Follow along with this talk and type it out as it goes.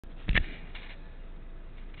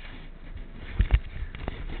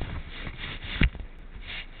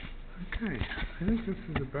Okay, I think this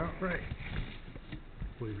is about right,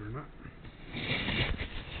 believe it or not.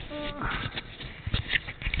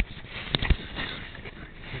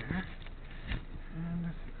 There. And I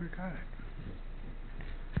think we got it.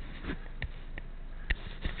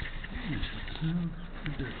 Sounds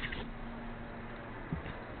pretty good.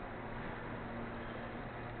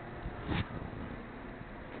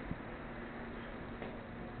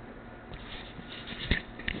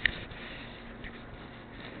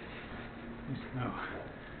 No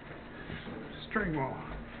string will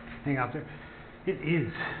hang out there. It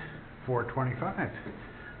is 4:25, a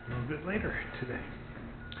little bit later today.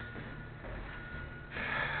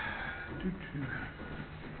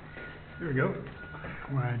 There we go.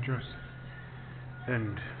 My address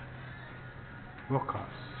and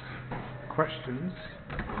Wilcox's questions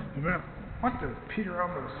about what does Peter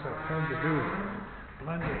Elbow stuff have to do with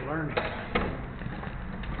blended learning.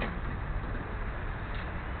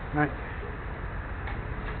 Night.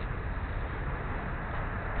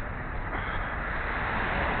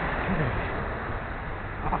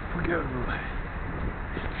 Off we go.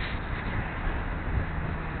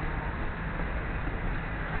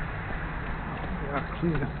 I've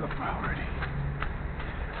cleaned this up already.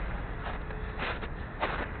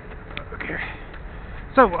 Okay.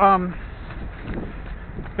 So,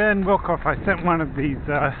 Ben Wilcoff, I sent one of these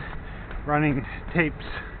running tapes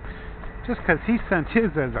just because he sent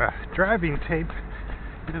his as a driving tape,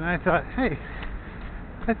 and I thought, hey,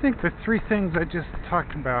 I think the three things I just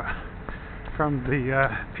talked about from the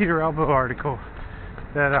Peter Elbow article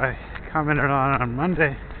that I commented on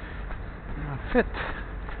Monday fit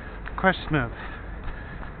the question of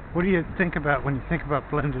what do you think about when you think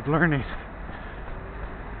about blended learning?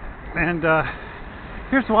 And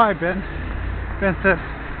here's why, Ben. Ben said,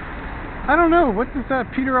 I don't know, what does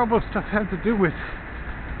that Peter Elbow stuff have to do with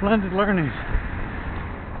blended learning?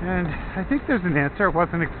 And I think there's an answer. It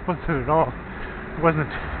wasn't explicit at all. It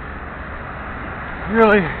wasn't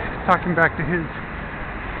really talking back to his,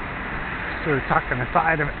 sort of talking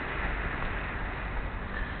aside of it.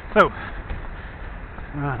 So,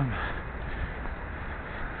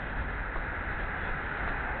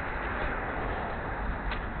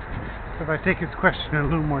 if I take his question a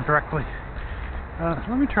little more directly,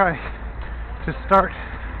 let me try to start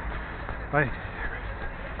by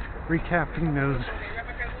recapping those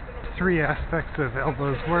three aspects of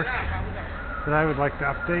Elbow's work that I would like to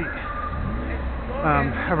update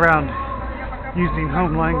around using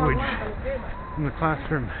home language in the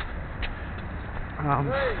classroom.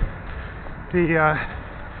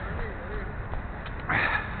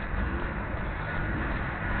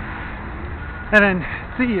 And then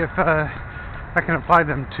see if I can apply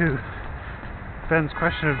them to Ben's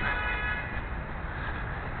question of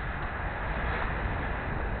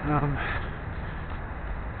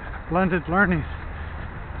blended learning.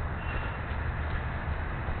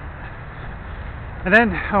 And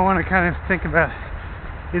then I want to kind of think about,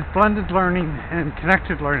 is blended learning and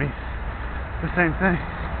connected learning the same thing?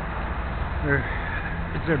 Or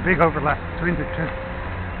is there a big overlap between the two?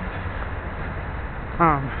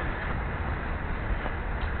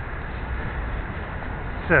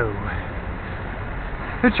 So,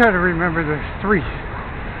 let's try to remember the three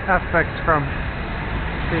aspects from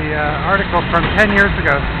the article from 10 years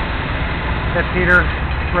ago that Peter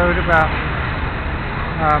wrote about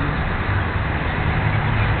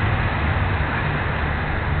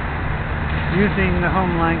using the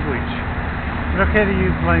home language. It's okay to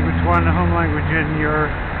use language one, the home language in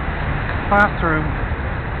your classroom.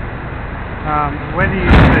 When do you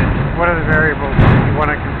use it? What are the variables you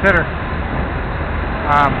want to consider?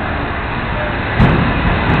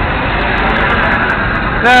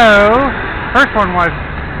 So, first one was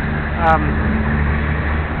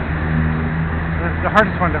the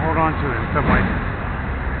hardest one to hold on to in some ways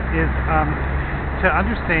is to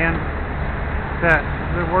understand that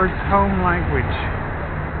the words home language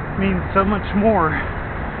means so much more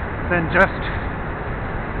than just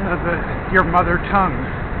your mother tongue,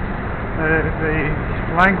 the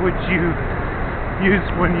language you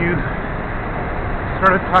used when you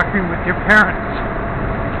started talking with your parents.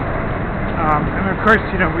 And of course,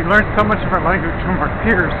 we learn so much of our language from our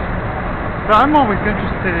peers. So I'm always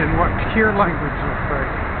interested in what peer language looks like.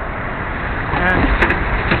 And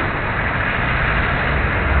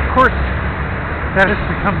of course, that has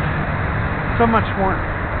become so much more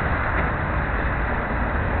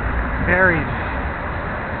varied.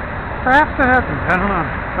 Perhaps it hasn't, I don't know,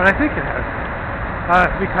 but I think it has,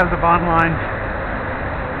 because of online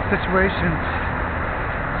situations.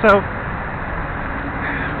 So,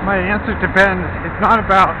 my answer to Ben is not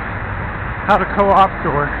about how to co-opt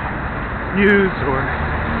or use or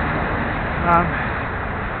Um,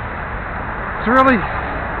 it's really,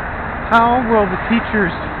 how will the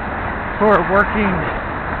teachers who are working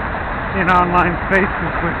in online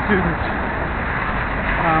spaces with students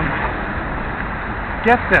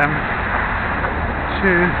get them to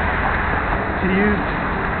use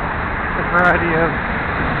a variety of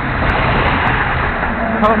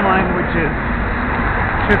code languages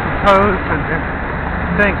to compose and to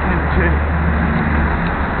think and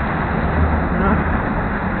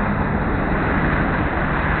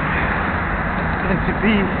to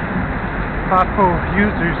be thoughtful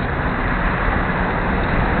users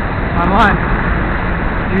online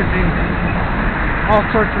using all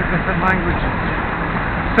sorts of different languages.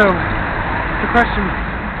 So the question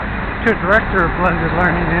to a director of blended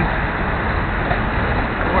learning is,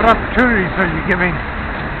 what opportunities are you giving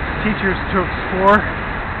teachers to explore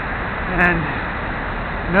and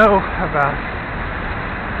know about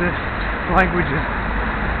the languages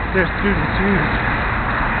their students use?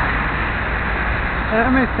 That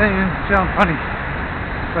may sound funny,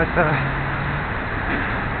 but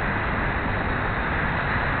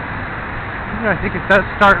I think it does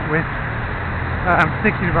start with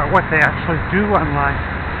thinking about what they actually do online.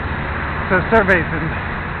 So surveys and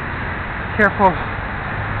careful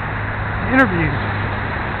interviews,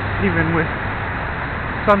 even with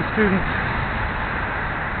some students,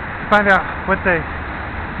 to find out what they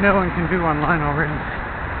know and can do online already.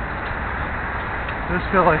 Those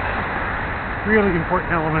feel like really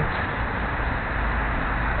important elements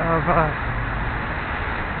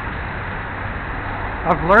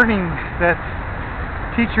of learning that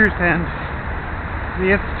teachers and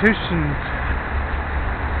the institutions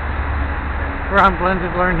around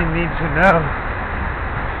blended learning need to know.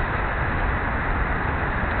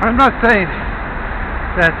 I'm not saying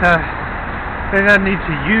that they don't need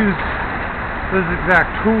to use those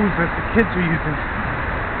exact tools that the kids are using,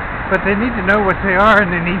 but they need to know what they are,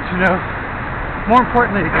 and they need to know, more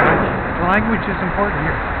importantly, the language is important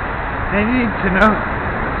here. They need to know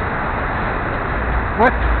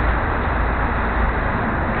what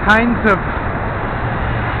kinds of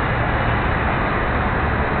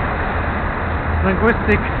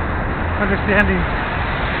linguistic understanding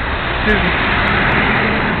students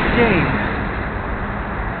gain,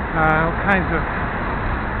 what kinds of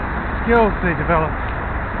skills they develop,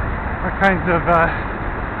 what kinds of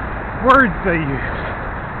words they use,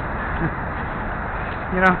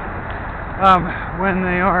 when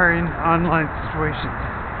they are in online situations.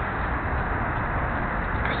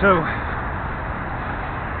 So,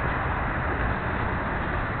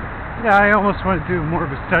 yeah, I almost want to do more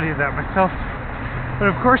of a study of that myself. But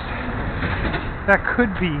of course, that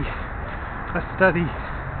could be a study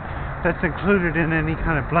that's included in any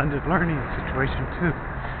kind of blended learning situation too.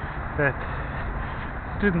 That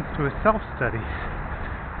students do a self-study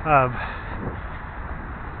of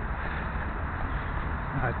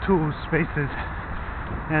tools, spaces,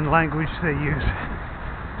 and language they use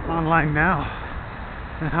online now,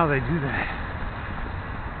 and how they do that.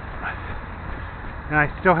 And I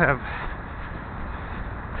still have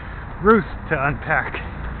Ruth to unpack.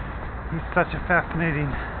 He's such a fascinating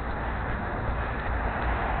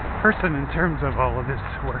person in terms of all of this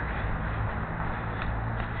work.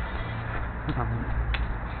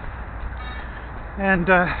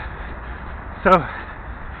 So,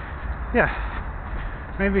 yeah,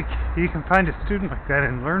 maybe you can find a student like that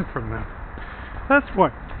and learn from them. That's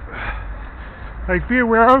what, like, be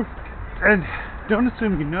aware of, and don't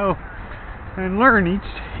assume you know, and learn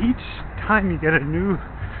each time you get a new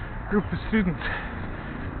group of students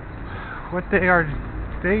what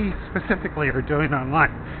they specifically are doing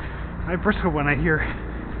online. I bristle when I hear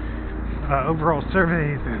overall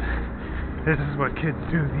surveys and this is what kids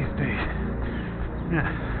do these days.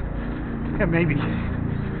 Yeah, maybe,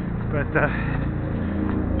 but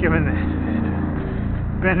given that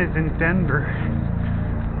Ben is in Denver,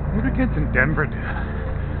 what do kids in Denver do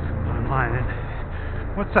online, and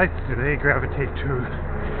what sites do they gravitate to,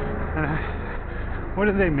 and what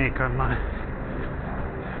do they make online?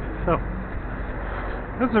 So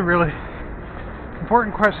those are really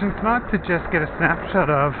important questions, not to just get a snapshot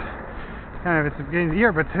of kind of at the beginning of the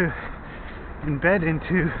year, but to embed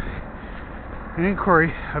into an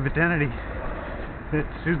inquiry of identity that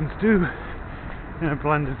students do in a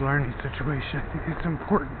blended learning situation. I think it's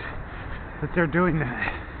important that they're doing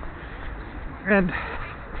that. And it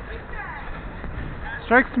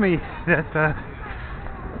strikes me that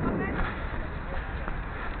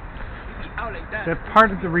that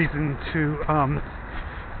part of the reason to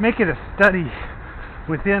make it a study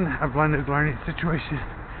within a blended learning situation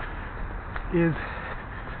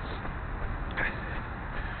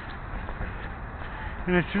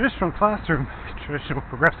In a traditional classroom, traditional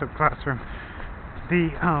progressive classroom, the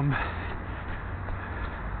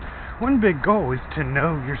one big goal is to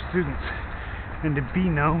know your students and to be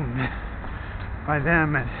known by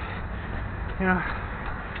them. And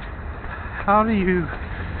how do you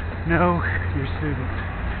know your students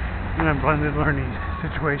in a blended learning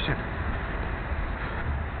situation?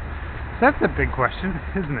 That's a big question,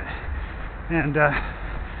 isn't it? And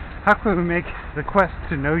how can we make the quest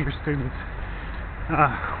to know your students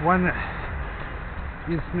one that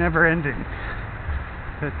is never ending,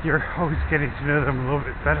 that you're always getting to know them a little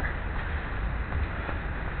bit better?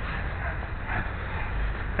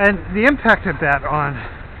 And the impact of that on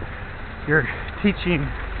your teaching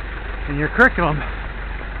and your curriculum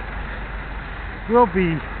will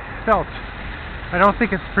be felt. I don't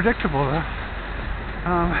think it's predictable though.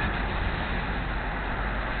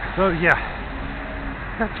 So yeah,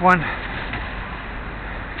 that's one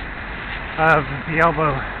of the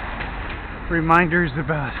elbow reminders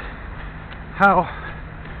about how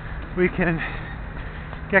we can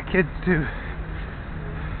get kids to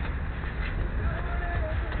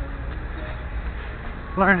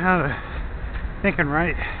learn how to think and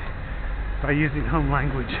write by using home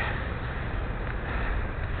language.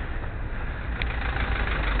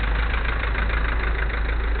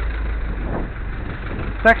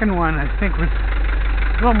 Second one I think was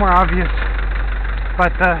a little more obvious,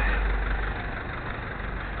 but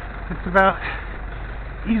it's about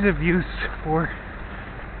ease of use for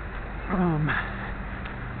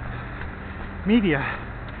media.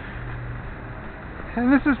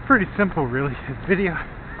 And this is pretty simple really. It's video,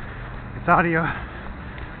 it's audio,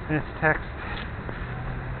 and it's text.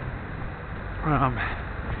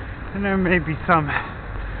 And there may be some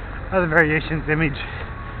other variations, image,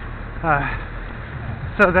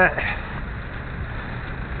 so that,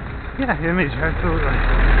 image, absolutely.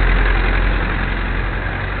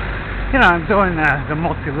 I'm doing the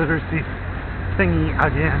multi-literacy thingy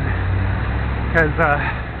again, because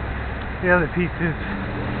the other piece is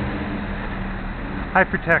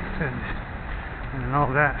hypertext and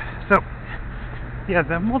all that. So,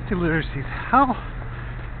 the multi-literacies,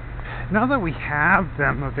 now that we have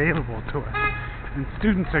them available to us, and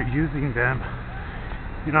students are using them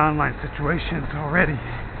in online situations already,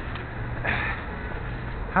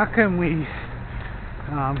 how can we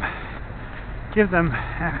give them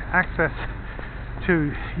access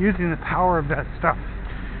to using the power of that stuff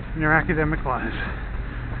in their academic lives?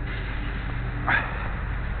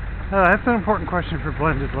 That's an important question for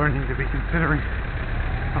blended learning to be considering.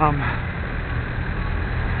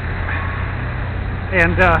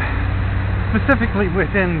 And specifically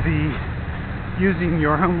within the using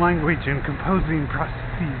your home language and composing processes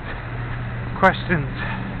questions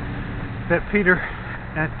that Peter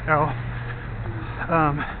et al.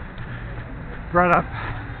 Brought up.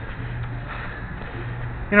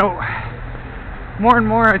 More and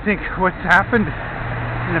more I think what's happened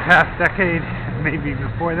in the past decade, maybe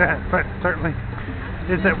before that, but certainly,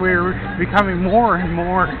 is that we're becoming more and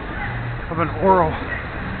more of an oral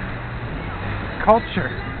culture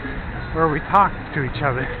where we talk to each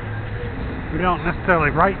other. We don't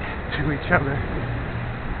necessarily write to each other.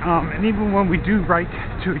 And even when we do write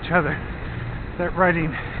to each other, that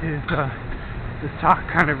writing is this talk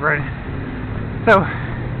kind of writing. So,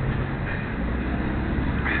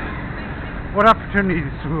 what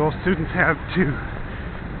opportunities will students have to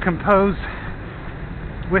compose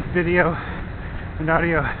with video and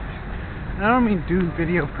audio? And I don't mean do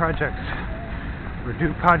video projects or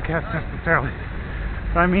do podcasts necessarily,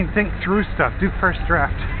 but I mean think through stuff, do first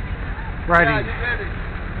draft writing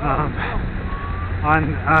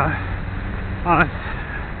on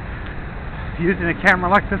using a camera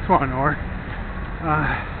like this one, or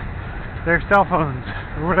their cell phones,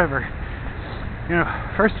 or whatever.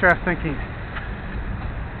 First draft thinking,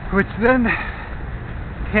 which then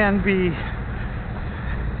can be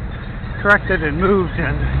corrected and moved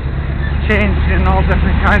and changed in all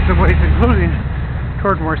different kinds of ways, including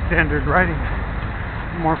toward more standard writing,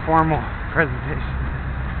 more formal presentation.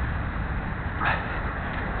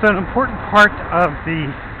 So an important part of the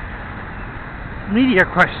media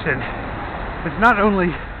question is not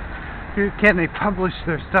only can they publish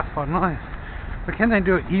their stuff online, but can they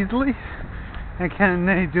do it easily, and can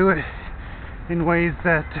they do it in ways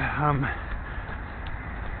that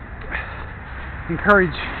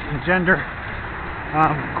encourage and gender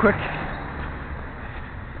quick,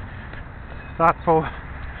 thoughtful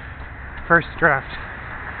first draft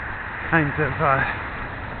kinds of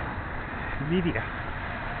media.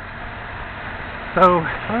 So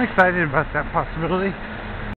I'm excited about that possibility.